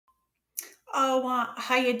Oh,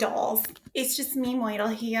 hiya, dolls. It's just me,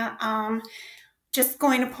 Moidle here. Just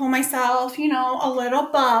going to pull myself, a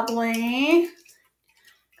little bubbly,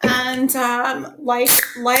 and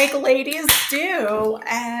like ladies do,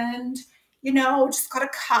 and just got a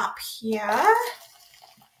cup here.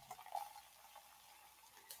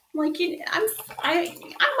 Like, I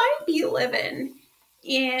might be living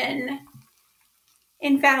in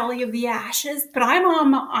Valley of the Ashes, but I'm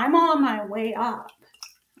on my way up.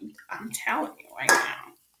 I'm telling you right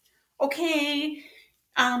now. Okay.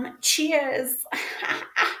 Cheers.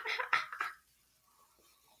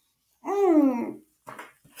 Mmm,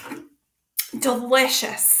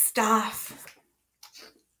 delicious stuff.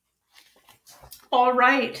 All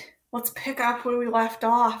right, let's pick up where we left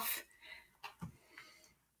off.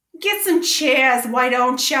 Get some chairs, why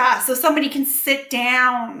don't ya, so somebody can sit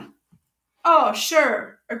down. Oh,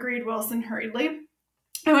 sure, agreed Wilson hurriedly.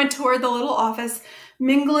 I went toward the little office,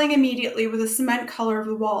 mingling immediately with the cement color of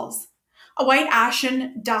the walls. A white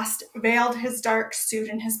ashen dust veiled his dark suit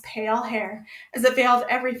and his pale hair, as it veiled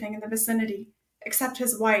everything in the vicinity, except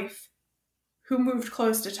his wife, who moved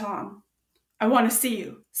close to Tom. I want to see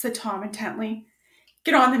you, said Tom intently.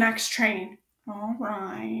 Get on the next train. All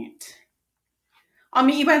right. I'll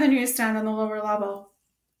meet you by the newsstand on the lower level.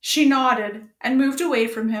 She nodded and moved away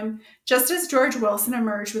from him just as George Wilson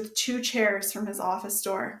emerged with 2 chairs from his office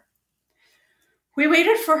door. We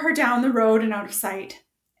waited for her down the road and out of sight.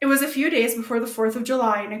 It was a few days before the 4th of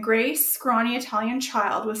July, and a gray, scrawny Italian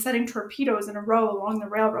child was setting torpedoes in a row along the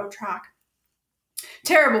railroad track.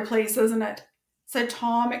 Terrible place, isn't it? Said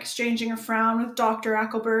Tom, exchanging a frown with Dr.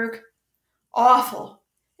 Eckelberg. Awful.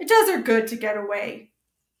 It does her good to get away.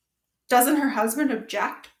 Doesn't her husband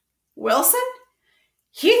object? Wilson?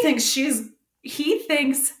 He thinks she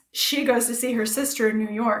goes to see her sister in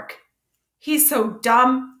New York. He's so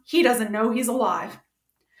dumb, he doesn't know he's alive.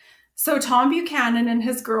 So Tom Buchanan and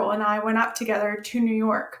his girl and I went up together to New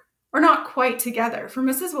York. Or not quite together, for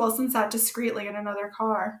Mrs. Wilson sat discreetly in another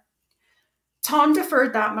car. Tom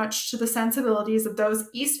deferred that much to the sensibilities of those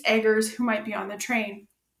East Eggers who might be on the train.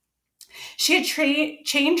 She had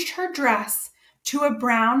changed her dress to a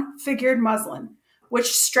brown figured muslin,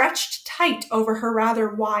 which stretched tight over her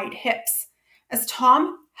rather wide hips, as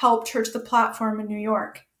Tom helped her to the platform in New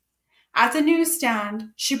York. At the newsstand,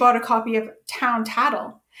 she bought a copy of Town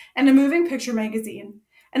Tattle and a moving picture magazine,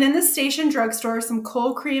 and in the station drugstore some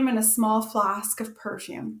cold cream and a small flask of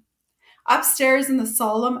perfume. Upstairs in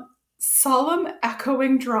the solemn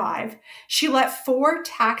echoing drive, she let 4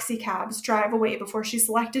 taxicabs drive away before she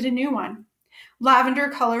selected a new one, lavender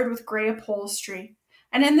colored with gray upholstery,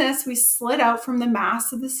 and in this we slid out from the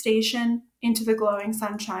mass of the station into the glowing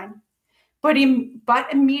sunshine. But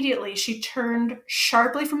immediately she turned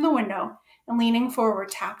sharply from the window and, leaning forward,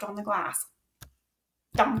 tapped on the glass.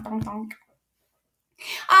 Dunk, dunk, dunk.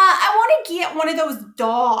 I want to get one of those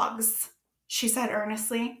dogs, she said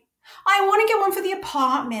earnestly. I want to get one for the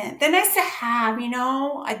apartment. They're nice to have,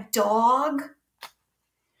 a dog.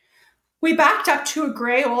 We backed up to a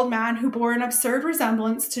gray old man who bore an absurd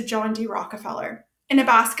resemblance to John D. Rockefeller. In a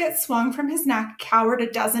basket swung from his neck cowered a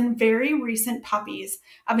dozen very recent puppies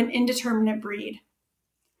of an indeterminate breed.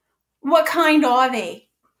 What kind are they?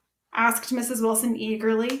 Asked Mrs. Wilson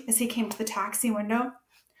eagerly as he came to the taxi window.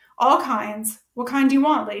 All kinds. What kind do you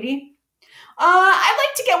want, lady? I'd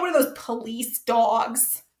like to get one of those police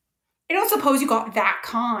dogs. I don't suppose you got that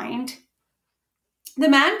kind. The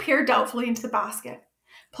man peered doubtfully into the basket,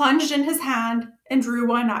 plunged in his hand, and drew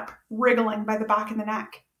one up, wriggling by the back of the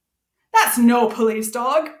neck. That's no police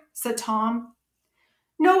dog, said Tom.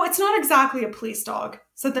 No, it's not exactly a police dog,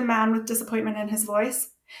 said the man with disappointment in his voice.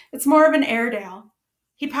 It's more of an Airedale.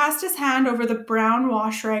 He passed his hand over the brown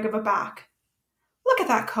wash rag of a back. Look at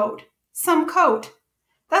that coat. Some coat.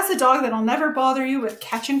 That's a dog that'll never bother you with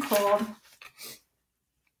catching cold.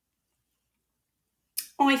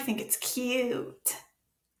 Oh, I think it's cute,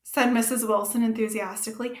 said Mrs. Wilson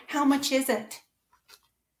enthusiastically. How much is it?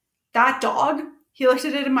 That dog? He looked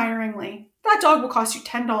at it admiringly. That dog will cost you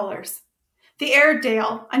 $10. The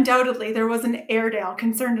Airedale, undoubtedly there was an Airedale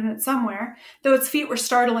concerned in it somewhere, though its feet were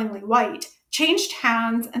startlingly white, changed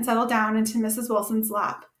hands and settled down into Mrs. Wilson's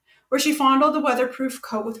lap, where she fondled the weatherproof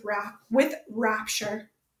coat with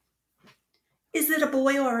rapture. Is it a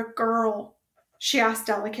boy or a girl? She asked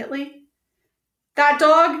delicately. That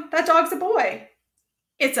dog's a boy.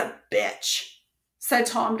 It's a bitch, said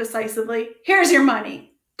Tom decisively. Here's your money.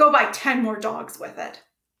 Go buy 10 more dogs with it.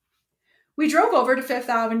 We drove over to Fifth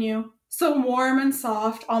Avenue, so warm and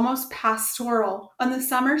soft, almost pastoral, on the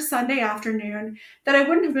summer Sunday afternoon that I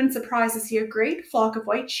wouldn't have been surprised to see a great flock of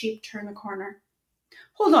white sheep turn the corner.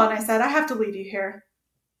 Hold on, I said. I have to leave you here.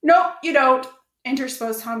 Nope, you don't,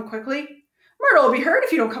 interposed Tom quickly. Myrtle will be hurt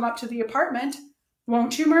if you don't come up to the apartment.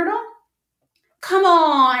 Won't you, Myrtle? Come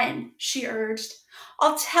on, she urged.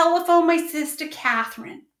 I'll telephone my sister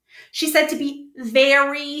Catherine. She's said to be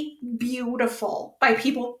very beautiful by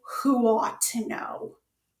people who ought to know.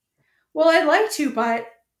 Well, I'd like to, but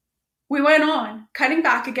we went on, cutting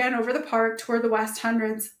back again over the park toward the West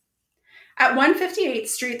Hundreds. At 158th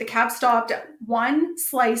Street, the cab stopped at one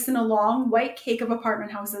slice in a long white cake of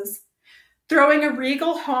apartment houses. Throwing a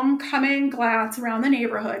regal homecoming glance around the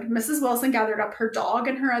neighborhood, Mrs. Wilson gathered up her dog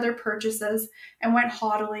and her other purchases and went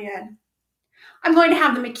haughtily in. I'm going to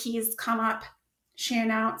have the McKees come up, she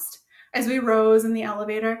announced as we rose in the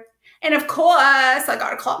elevator. And of course, I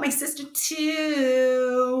gotta call up my sister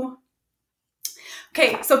too.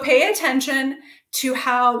 Okay, so pay attention to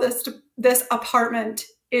how this apartment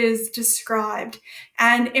is described.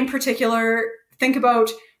 And in particular, think about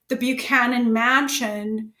the Buchanan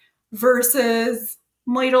mansion versus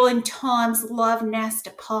Myrtle and Tom's Love Nest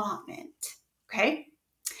apartment. Okay?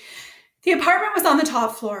 The apartment was on the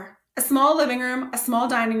top floor. A small living room, a small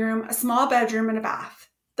dining room, a small bedroom, and a bath.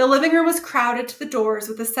 The living room was crowded to the doors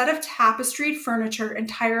with a set of tapestried furniture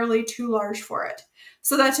entirely too large for it,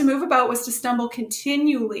 so that to move about was to stumble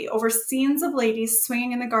continually over scenes of ladies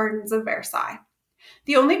swinging in the gardens of Versailles.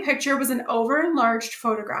 The only picture was an over-enlarged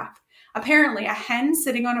photograph, apparently a hen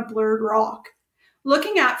sitting on a blurred rock.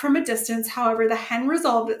 Looking at from a distance, however, the hen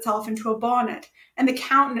resolved itself into a bonnet, and the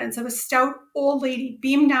countenance of a stout old lady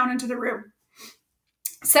beamed down into the room.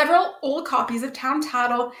 Several old copies of Town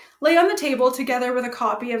Tattle lay on the table together with a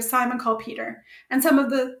copy of Simon Called Peter and some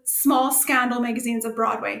of the small scandal magazines of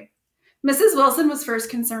Broadway. Mrs. Wilson was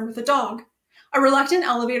first concerned with the dog. A reluctant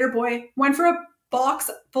elevator boy went for a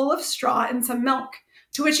box full of straw and some milk,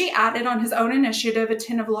 to which he added on his own initiative a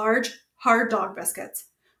tin of large, hard dog biscuits,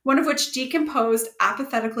 one of which decomposed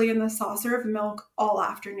apathetically in the saucer of milk all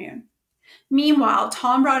afternoon. Meanwhile,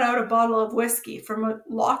 Tom brought out a bottle of whiskey from a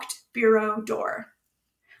locked bureau door.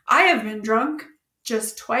 I have been drunk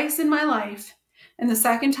just twice in my life, and the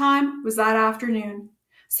second time was that afternoon.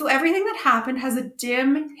 So everything that happened has a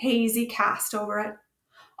dim, hazy cast over it.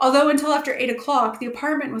 Although until after 8 o'clock, the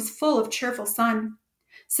apartment was full of cheerful sun.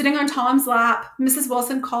 Sitting on Tom's lap, Mrs.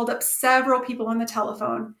 Wilson called up several people on the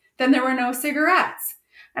telephone. Then there were no cigarettes,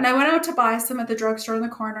 and I went out to buy some at the drugstore in the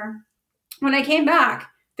corner. When I came back,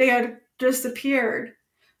 they had disappeared.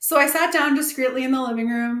 So I sat down discreetly in the living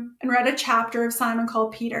room and read a chapter of Simon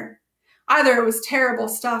Called Peter. Either it was terrible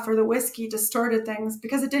stuff or the whiskey distorted things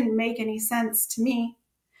because it didn't make any sense to me.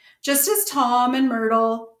 Just as Tom and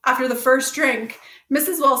Myrtle, after the first drink,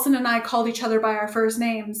 Mrs. Wilson and I called each other by our first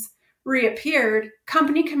names, reappeared,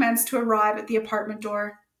 company commenced to arrive at the apartment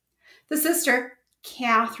door. The sister,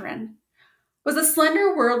 Catherine, was a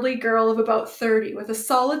slender, worldly girl of about 30 with a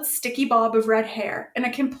solid, sticky bob of red hair and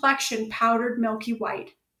a complexion powdered milky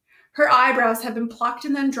white. Her eyebrows had been plucked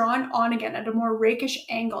and then drawn on again at a more rakish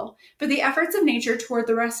angle, but the efforts of nature toward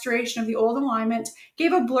the restoration of the old alignment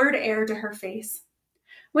gave a blurred air to her face.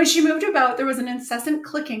 When she moved about, there was an incessant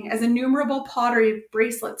clicking as innumerable pottery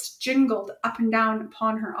bracelets jingled up and down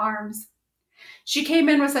upon her arms. She came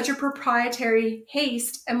in with such a proprietary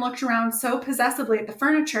haste and looked around so possessively at the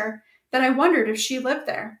furniture that I wondered if she lived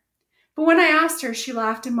there. But when I asked her, she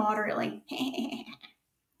laughed immoderately.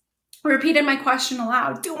 Repeated my question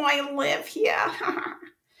aloud, do I live here?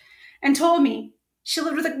 And told me she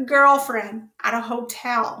lived with a girlfriend at a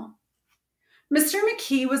hotel. Mr.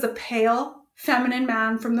 McKee was a pale, feminine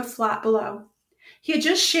man from the flat below. He had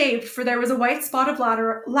just shaved, for there was a white spot of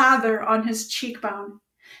lather on his cheekbone,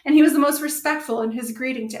 and he was the most respectful in his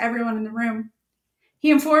greeting to everyone in the room. He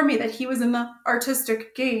informed me that he was in the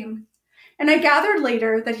artistic game, and I gathered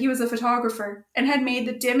later that he was a photographer and had made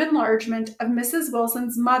the dim enlargement of Mrs.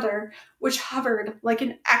 Wilson's mother, which hovered like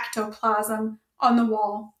an ectoplasm on the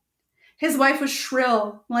wall. His wife was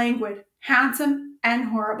shrill, languid, handsome, and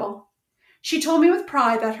horrible. She told me with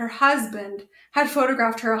pride that her husband had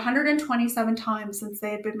photographed her 127 times since they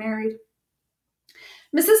had been married.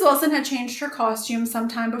 Mrs. Wilson had changed her costume some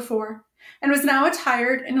time before, and was now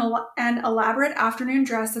attired in an elaborate afternoon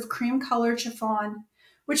dress of cream-colored chiffon,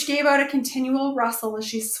 which gave out a continual rustle as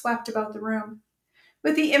she swept about the room.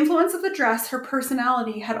 With the influence of the dress, her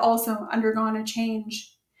personality had also undergone a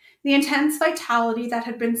change. The intense vitality that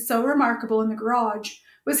had been so remarkable in the garage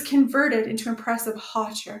was converted into impressive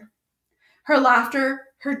hauteur. Her laughter,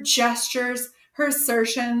 her gestures, her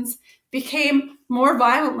assertions became more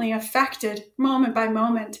violently affected moment by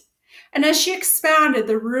moment, and as she expanded,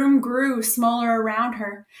 the room grew smaller around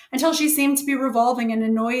her until she seemed to be revolving in a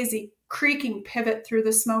noisy, creaking pivot through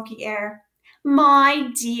the smoky air.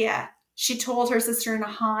 My dear, she told her sister in a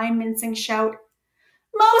high, mincing shout.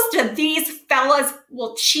 Most of these fellas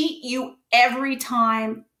will cheat you every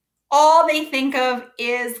time. All they think of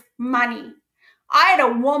is money. I had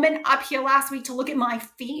a woman up here last week to look at my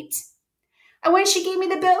feet. And when she gave me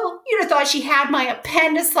the bill, you'd have thought she had my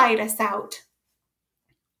appendicitis out.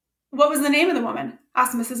 What was the name of the woman?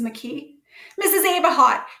 Asked Mrs. McKee. Mrs.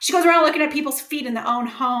 Aberhot. She goes around looking at people's feet in their own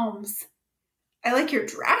homes. I like your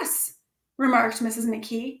dress, remarked Mrs.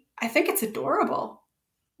 McKee. I think it's adorable.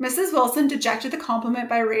 Mrs. Wilson dejected the compliment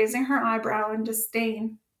by raising her eyebrow in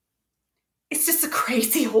disdain. It's just a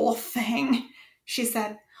crazy whole thing, she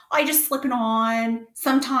said. I just slip it on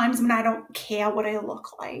sometimes when I don't care what I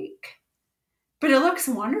look like. But it looks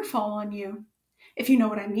wonderful on you, if you know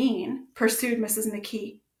what I mean, pursued Mrs.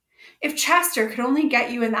 McKee. If Chester could only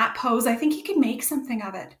get you in that pose, I think he could make something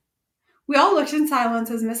of it. We all looked in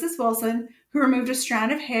silence as Mrs. Wilson, who removed a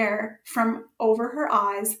strand of hair from over her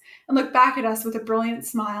eyes and looked back at us with a brilliant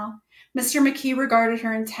smile. Mr. McKee regarded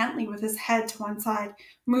her intently with his head to one side,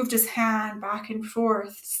 moved his hand back and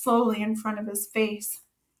forth slowly in front of his face.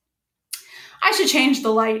 I should change the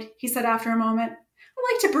light, he said after a moment.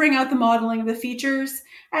 I like to bring out the modeling of the features,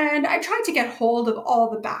 and I tried to get hold of all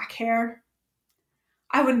the back hair.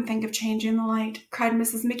 I wouldn't think of changing the light, cried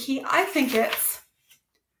Mrs. McKee. I think it's...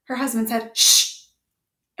 Her husband said, shh,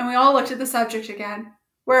 and we all looked at the subject again,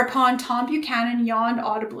 whereupon Tom Buchanan yawned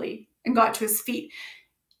audibly and got to his feet.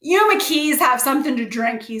 You McKees have something to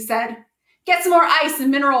drink, he said. Get some more ice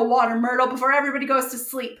and mineral water, Myrtle, before everybody goes to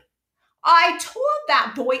sleep. I told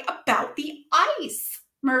that boy about the ice.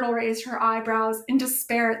 Myrtle raised her eyebrows in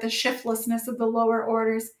despair at the shiftlessness of the lower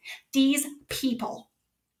orders. These people.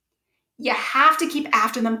 You have to keep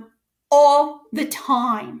after them all the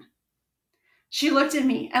time. She looked at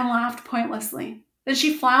me and laughed pointlessly. Then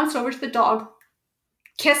she flounced over to the dog,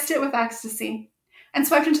 kissed it with ecstasy, and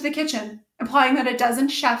swept into the kitchen, implying that a dozen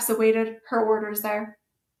chefs awaited her orders there.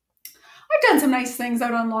 I've done some nice things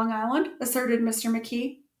out on Long Island, asserted Mr.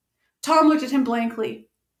 McKee. Tom looked at him blankly.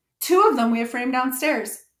 2 of them we have framed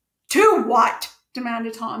downstairs. 2 what?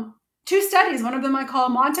 Demanded Tom. 2 studies. One of them I call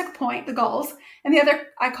Montauk Point, the gulls, and the other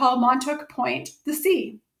I call Montauk Point, the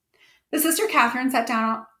sea. The sister Catherine sat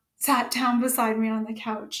down beside me on the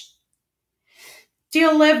couch. Do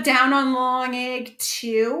you live down on Long Egg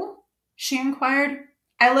too? She inquired.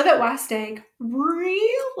 I live at West Egg.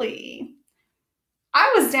 Really?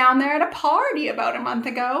 I was down there at a party about a month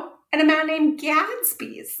ago, and a man named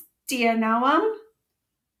Gatsby's. Do you know him?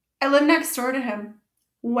 I live next door to him.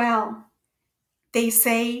 Well, they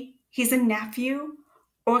say he's a nephew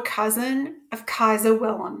or cousin of Kaiser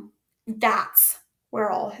Wilhelm. That's where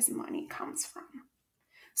all his money comes from.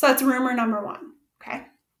 So that's rumor number 1, okay?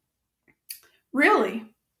 Really?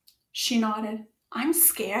 She nodded. I'm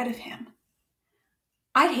scared of him.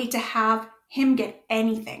 I'd hate to have him get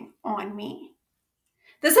anything on me.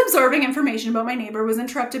 This absorbing information about my neighbor was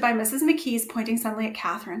interrupted by Mrs. McKee's pointing suddenly at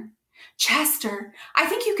Catherine. Chester, I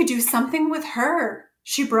think you could do something with her,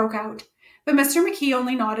 she broke out. But Mr. McKee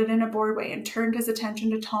only nodded in a bored way and turned his attention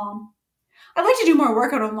to Tom. I'd like to do more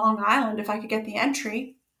work out on Long Island if I could get the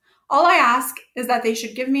entry. All I ask is that they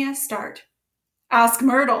should give me a start. Ask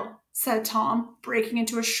Myrtle, said Tom, breaking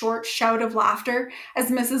into a short shout of laughter as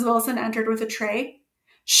Mrs. Wilson entered with a tray.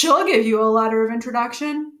 She'll give you a letter of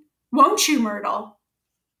introduction. Won't you, Myrtle?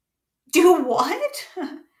 Do what?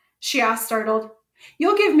 She asked, startled.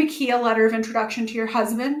 You'll give McKee a letter of introduction to your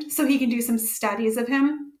husband so he can do some studies of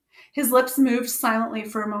him. His lips moved silently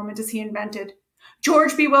for a moment as he invented.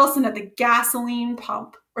 George B. Wilson at the gasoline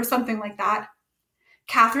pump, or something like that.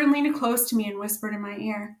 Catherine leaned close to me and whispered in my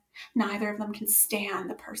ear, neither of them can stand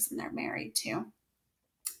the person they're married to.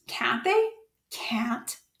 Can't they?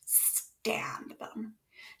 Can't stand them.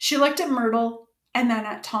 She looked at Myrtle and then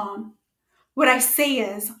at Tom. What I say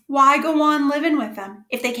is, why go on living with them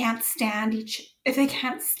if they can't stand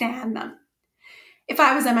them? If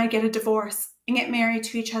I was them, I'd get a divorce and get married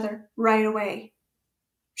to each other right away.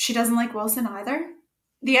 She doesn't like Wilson either?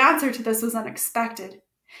 The answer to this was unexpected.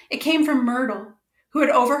 It came from Myrtle, who had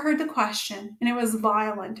overheard the question, and it was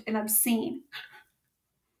violent and obscene.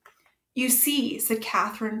 You see, said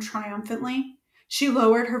Catherine triumphantly. She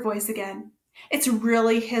lowered her voice again. It's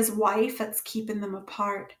really his wife that's keeping them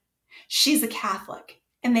apart. She's a Catholic,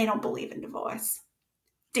 and they don't believe in divorce.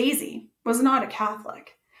 Daisy was not a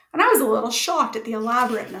Catholic, and I was a little shocked at the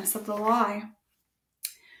elaborateness of the lie.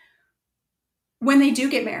 When they do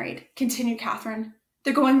get married, continued Catherine,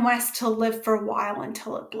 they're going west to live for a while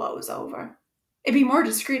until it blows over. It'd be more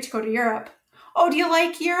discreet to go to Europe. Oh, do you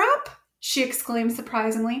like Europe? She exclaimed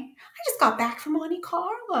surprisingly. I just got back from Monte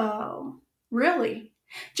Carlo. Really?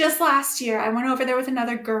 Just last year, I went over there with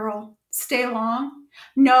another girl. Stay long?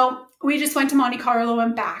 No, we just went to Monte Carlo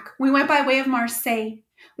and back. We went by way of Marseille.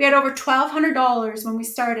 We had over $1,200 when we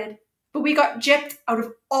started, but we got gypped out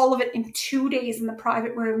of all of it in 2 days in the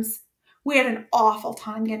private rooms. We had an awful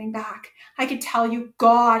time getting back. I could tell you,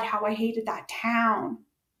 God, how I hated that town.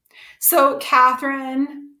 So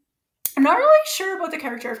Catherine, I'm not really sure about the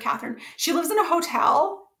character of Catherine. She lives in a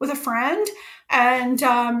hotel with a friend, and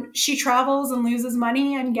she travels and loses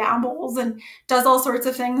money and gambles and does all sorts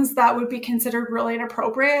of things that would be considered really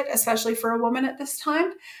inappropriate, especially for a woman at this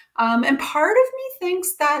time. And part of me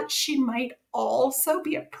thinks that she might also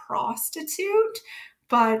be a prostitute,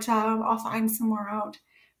 but I'll find some more out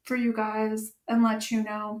for you guys and let you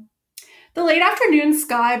know. The late afternoon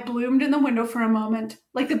sky bloomed in the window for a moment,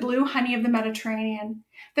 like the blue honey of the Mediterranean.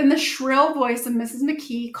 Then the shrill voice of Mrs.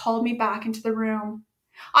 McKee called me back into the room.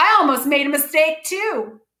 I almost made a mistake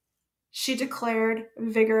too, she declared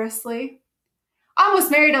vigorously. I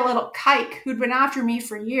almost married a little kike who'd been after me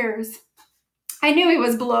for years. I knew he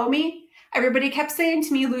was below me. Everybody kept saying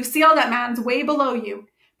to me, Lucille, that man's way below you.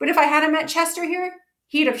 But if I hadn't met Chester here,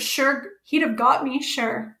 he'd have got me,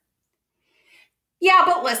 sure. Yeah,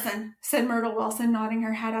 but listen, said Myrtle Wilson, nodding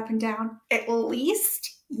her head up and down. At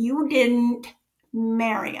least you didn't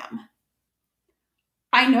marry him.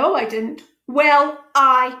 I know I didn't. Well,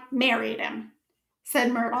 I married him,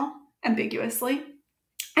 said Myrtle ambiguously.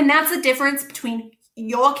 And that's the difference between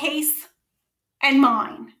your case and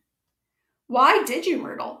mine. Why did you,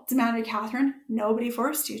 Myrtle? Demanded Catherine. Nobody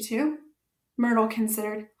forced you to. Myrtle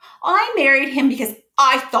considered. I married him because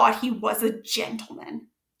I thought he was a gentleman,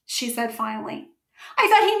 she said finally. I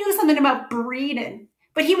thought he knew something about breeding,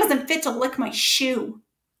 but he wasn't fit to lick my shoe.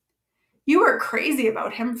 You were crazy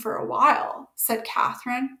about him for a while, said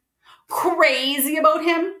Catherine. Crazy about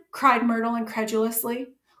him? Cried Myrtle incredulously.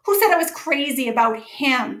 Who said I was crazy about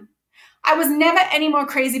him? I was never any more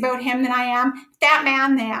crazy about him than I am that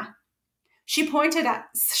man there. She pointed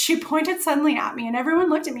suddenly at me, and everyone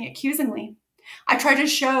looked at me accusingly. I tried to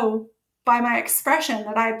show by my expression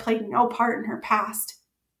that I had played no part in her past.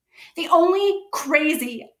 The only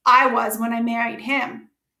crazy I was when I married him.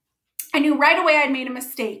 I knew right away I'd made a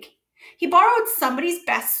mistake. He borrowed somebody's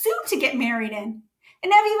best suit to get married in, and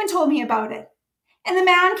never even told me about it. And the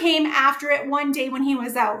man came after it one day when he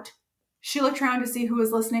was out. She looked around to see who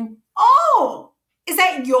was listening. Oh, is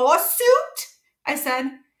that your suit? I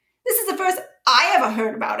said. This is the first I ever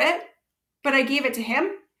heard about it. But I gave it to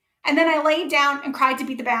him, and then I laid down and cried to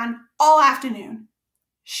beat the band all afternoon.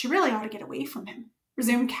 She really ought to get away from him,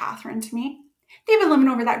 resumed Catherine to me. They've been living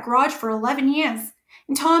over that garage for 11 years,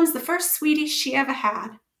 and Tom's the first sweetie she ever had.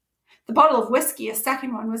 The bottle of whiskey, a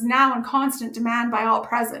second one, was now in constant demand by all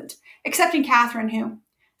present, excepting Catherine, who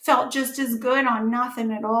felt just as good on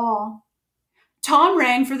nothing at all. Tom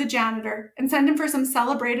rang for the janitor and sent him for some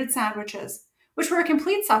celebrated sandwiches, which were a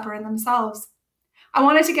complete supper in themselves. I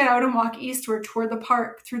wanted to get out and walk eastward toward the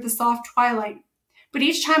park through the soft twilight, but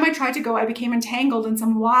each time I tried to go, I became entangled in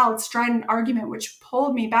some wild, strident argument which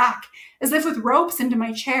pulled me back, as if with ropes, into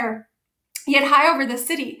my chair. Yet high over the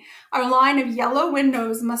city, our line of yellow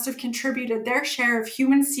windows must have contributed their share of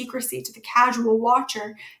human secrecy to the casual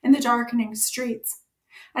watcher in the darkening streets.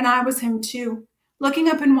 And I was him too, looking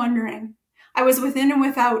up and wondering. I was within and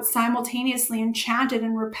without, simultaneously enchanted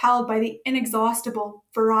and repelled by the inexhaustible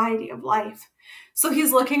variety of life. So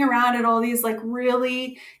he's looking around at all these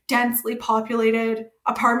really densely populated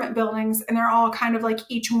apartment buildings, and they're all kind of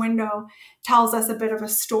each window tells us a bit of a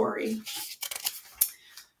story.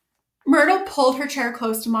 Myrtle pulled her chair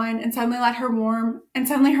close to mine, and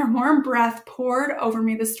suddenly her warm breath poured over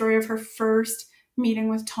me the story of her first meeting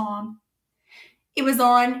with Tom. It was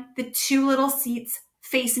on the two little seats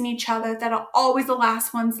facing each other that are always the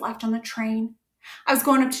last ones left on the train. I was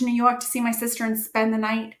going up to New York to see my sister and spend the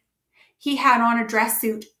night. He had on a dress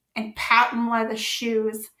suit and patent leather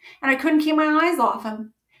shoes, and I couldn't keep my eyes off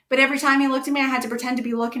him. But every time he looked at me, I had to pretend to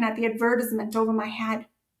be looking at the advertisement over my head.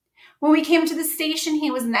 When we came to the station,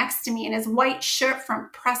 he was next to me in his white shirt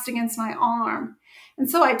front pressed against my arm. And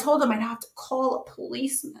so I told him I'd have to call a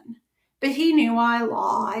policeman. But he knew I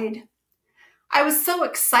lied. I was so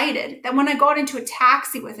excited that when I got into a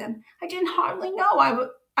taxi with him, I didn't hardly know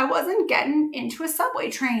I wasn't getting into a subway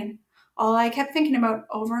train. All I kept thinking about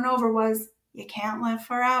over and over was, you can't live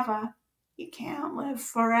forever. You can't live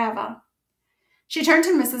forever. She turned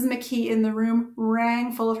to Mrs. McKee in the room,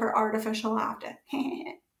 rang full of her artificial laughter.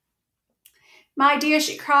 My dear,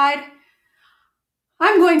 she cried,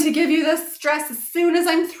 I'm going to give you this dress as soon as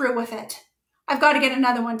I'm through with it. I've got to get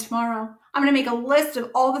another one tomorrow. I'm going to make a list of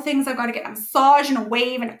all the things I've got to get. A massage and a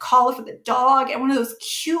wave and a collar for the dog and one of those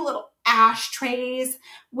cute little ashtrays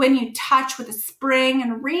when you touch with a spring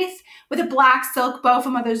and a wreath with a black silk bow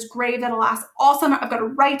from mother's grave that'll last all summer. I've got to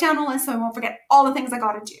write down a list so I won't forget all the things I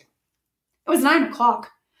got to do. It was 9 o'clock.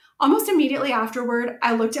 Almost immediately afterward,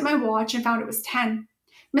 I looked at my watch and found it was 10.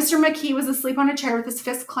 Mr. McKee was asleep on a chair with his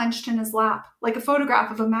fist clenched in his lap, like a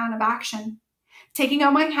photograph of a man of action. Taking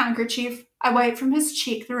out my handkerchief, I wiped from his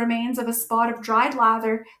cheek the remains of a spot of dried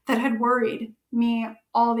lather that had worried me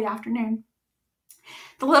all the afternoon.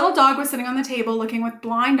 The little dog was sitting on the table looking with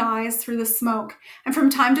blind eyes through the smoke, and from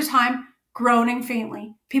time to time, groaning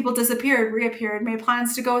faintly. People disappeared, reappeared, made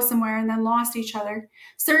plans to go somewhere, and then lost each other,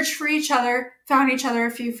 searched for each other, found each other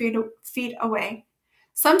a few feet away.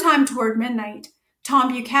 Sometime toward midnight,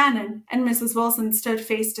 Tom Buchanan and Mrs. Wilson stood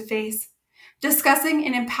face to face, discussing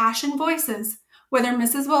in impassioned voices whether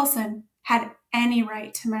Mrs. Wilson had any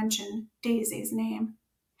right to mention Daisy's name.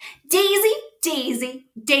 "Daisy, Daisy,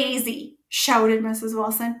 Daisy," shouted Mrs.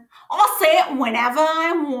 Wilson. "I'll say it whenever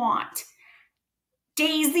I want.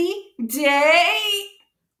 Daisy, Day."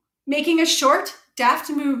 Making a short, deft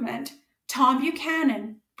movement, Tom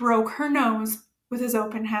Buchanan broke her nose with his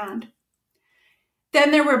open hand.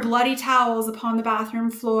 Then there were bloody towels upon the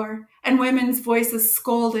bathroom floor, and women's voices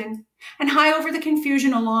scolding, and high over the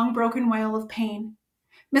confusion a long broken wail of pain.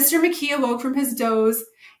 Mr. McKee awoke from his doze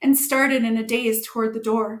and started in a daze toward the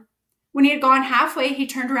door. When he had gone halfway, he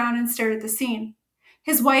turned around and stared at the scene.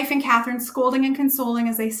 His wife and Catherine scolding and consoling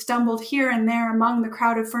as they stumbled here and there among the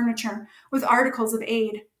crowded furniture with articles of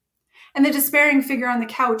aid, and the despairing figure on the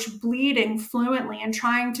couch bleeding fluently and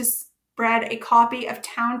trying to spread a copy of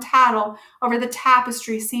Town Tattle over the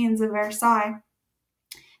tapestry scenes of Versailles.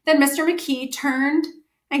 Then Mr. McKee turned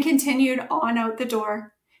and continued on out the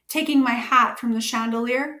door. Taking my hat from the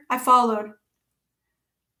chandelier, I followed.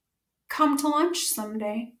 "Come to lunch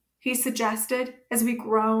someday," he suggested as we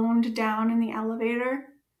groaned down in the elevator.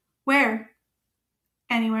 "Where?"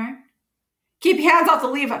 "Anywhere." "Keep your hands off the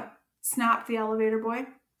lever," snapped the elevator boy.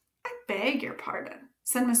 "I beg your pardon,"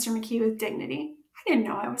 said Mr. McKee with dignity. "I didn't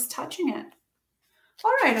know I was touching it."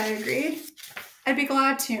 "All right," I agreed. "I'd be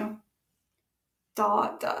glad to." ...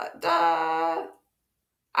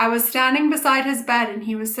 I was standing beside his bed and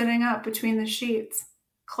he was sitting up between the sheets,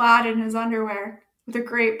 clad in his underwear, with a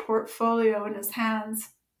great portfolio in his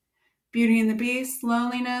hands. Beauty and the Beast,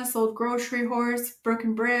 Loneliness, Old Grocery Horse,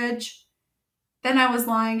 Broken Bridge. Then I was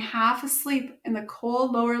lying half asleep in the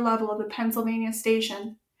cold lower level of the Pennsylvania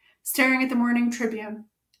station, staring at the Morning Tribune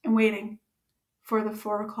and waiting for the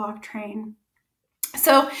 4 o'clock train.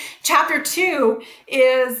 So chapter 2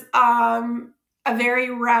 is a very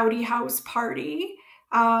rowdy house party,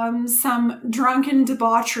 some drunken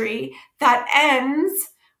debauchery that ends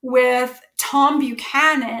with Tom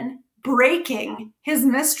Buchanan breaking his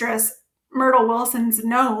mistress, Myrtle Wilson's,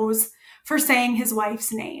 nose for saying his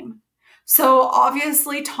wife's name. So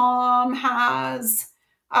obviously Tom has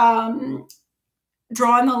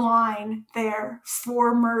drawn the line there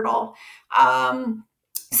for Myrtle.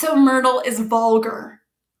 So Myrtle is vulgar.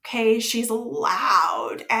 Okay, she's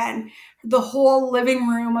loud, and the whole living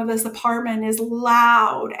room of this apartment is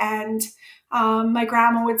loud, and my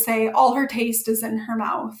grandma would say all her taste is in her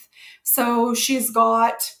mouth. So she's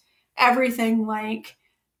got everything like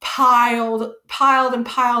piled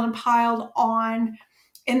on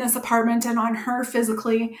in this apartment and on her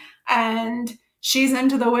physically, and she's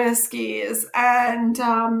into the whiskeys, and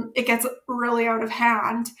it gets really out of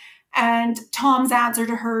hand. And Tom's answer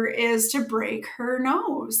to her is to break her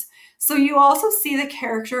nose. So you also see the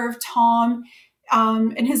character of Tom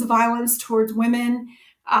and his violence towards women.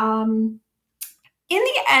 In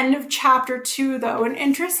the end of chapter 2, though, an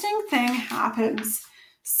interesting thing happens.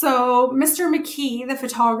 So Mr. McKee, the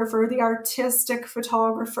photographer, the artistic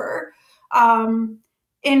photographer,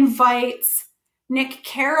 invites Nick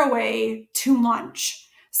Carraway to lunch.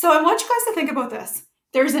 So I want you guys to think about this.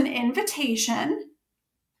 There's an invitation,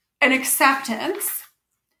 an acceptance,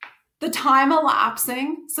 the time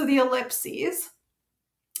elapsing, so the ellipses,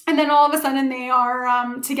 and then all of a sudden they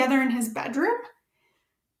are together in his bedroom,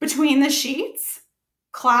 between the sheets,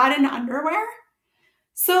 clad in underwear.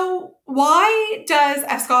 So why does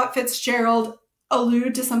F. Scott Fitzgerald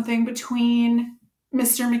allude to something between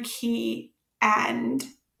Mr. McKee and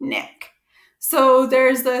Nick? So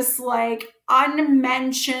there's this like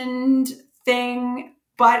unmentioned thing,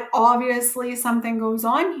 but obviously something goes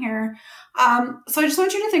on here. So I just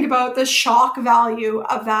want you to think about the shock value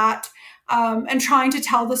of that and trying to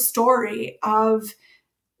tell the story of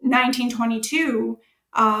 1922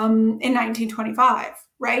 in 1925,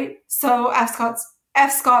 right? So F.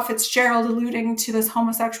 Scott Fitzgerald alluding to this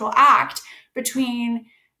homosexual act between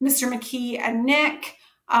Mr. McKee and Nick.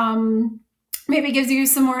 maybe gives you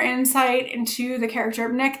some more insight into the character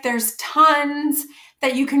of Nick. There's tons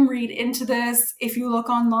that you can read into this if you look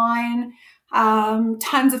online.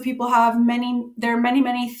 Tons of people have there are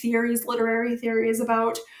many theories, literary theories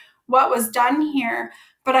about what was done here.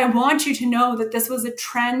 But I want you to know that this was a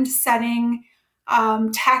trend-setting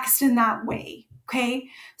text in that way, okay?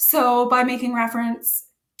 So by making reference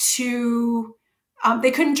to,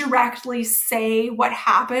 they couldn't directly say what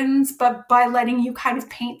happens, but by letting you kind of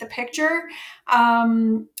paint the picture,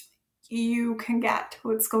 you can get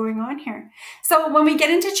what's going on here. So when we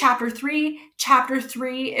get into chapter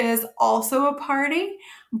 3 is also a party,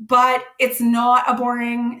 but it's not a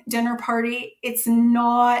boring dinner party. It's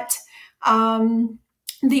not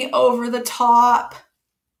the over-the-top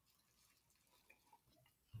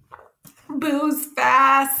booze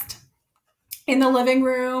fest in the living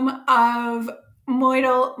room of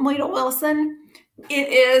Moidle Wilson. It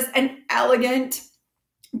is an elegant,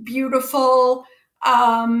 beautiful,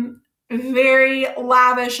 very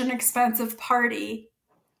lavish and expensive party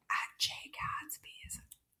at J. Gatsby's.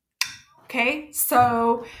 Okay,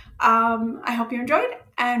 so I hope you enjoyed,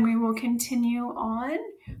 and we will continue on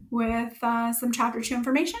with some chapter 2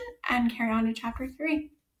 information and carry on to chapter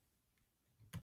 3.